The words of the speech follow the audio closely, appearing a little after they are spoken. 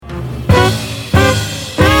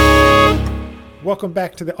Welcome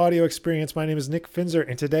back to the audio experience. My name is Nick Finzer,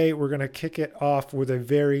 and today we're going to kick it off with a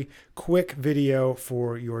very quick video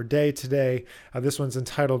for your day today. This one's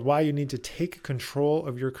entitled Why You Need to Take Control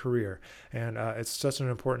of Your Career. And it's such an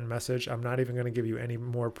important message. I'm not even going to give you any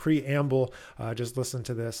more preamble. Just listen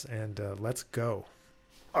to this and let's go.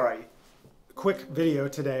 All right, quick video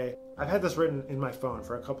today. I've had this written in my phone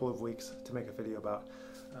for a couple of weeks to make a video about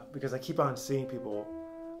because I keep on seeing people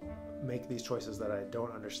make these choices that I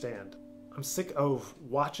don't understand. I'm sick of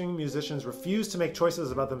watching musicians refuse to make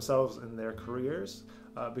choices about themselves and their careers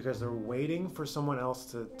because they're waiting for someone else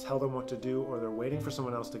to tell them what to do, or they're waiting for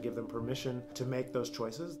someone else to give them permission to make those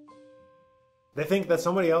choices. They think that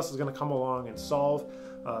somebody else is going to come along and solve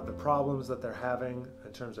the problems that they're having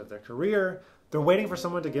in terms of their career. They're waiting for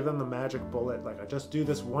someone to give them the magic bullet, like, just do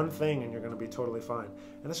this one thing and you're going to be totally fine.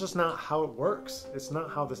 And that's just not how it works. It's not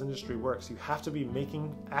how this industry works. You have to be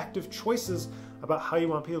making active choices about how you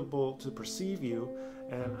want people to perceive you.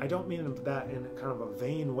 And I don't mean that in kind of a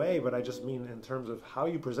vain way, but I just mean in terms of how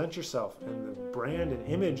you present yourself and the brand and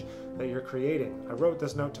image that you're creating. I wrote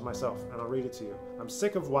this note to myself, and I'll read it to you. I'm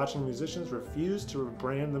sick of watching musicians refuse to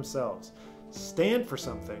brand themselves. Stand for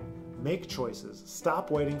something. Make choices. Stop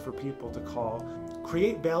waiting for people to call.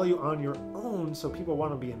 Create value on your own so people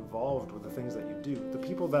want to be involved with the things that you do. The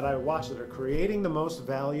people that I watch that are creating the most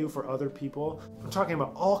value for other people, I'm talking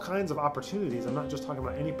about all kinds of opportunities. I'm not just talking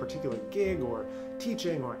about any particular gig or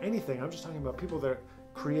teaching or anything. I'm just talking about people that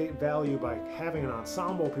create value by having an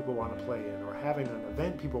ensemble people want to play in, or having an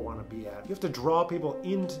event people want to be at. You have to draw people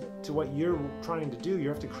into what you're trying to do. You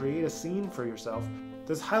have to create a scene for yourself.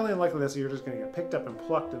 It's highly unlikely that you're just going to get picked up and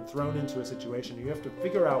plucked and thrown into a situation. You have to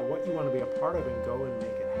figure out what you want to be a part of and go and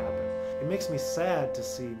make it happen. It makes me sad to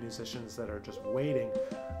see musicians that are just waiting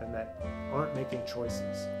and that aren't making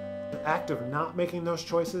choices. The act of not making those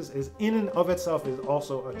choices is in and of itself is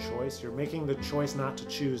also a choice. You're making the choice not to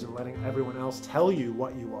choose and letting everyone else tell you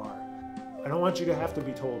what you are. I don't want you to have to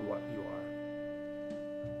be told what you are.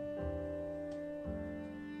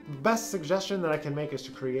 The best suggestion that I can make is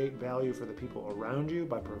to create value for the people around you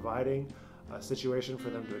by providing a situation for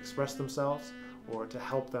them to express themselves or to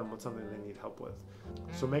help them with something they need help with.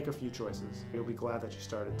 So make a few choices. You'll be glad that you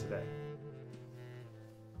started today.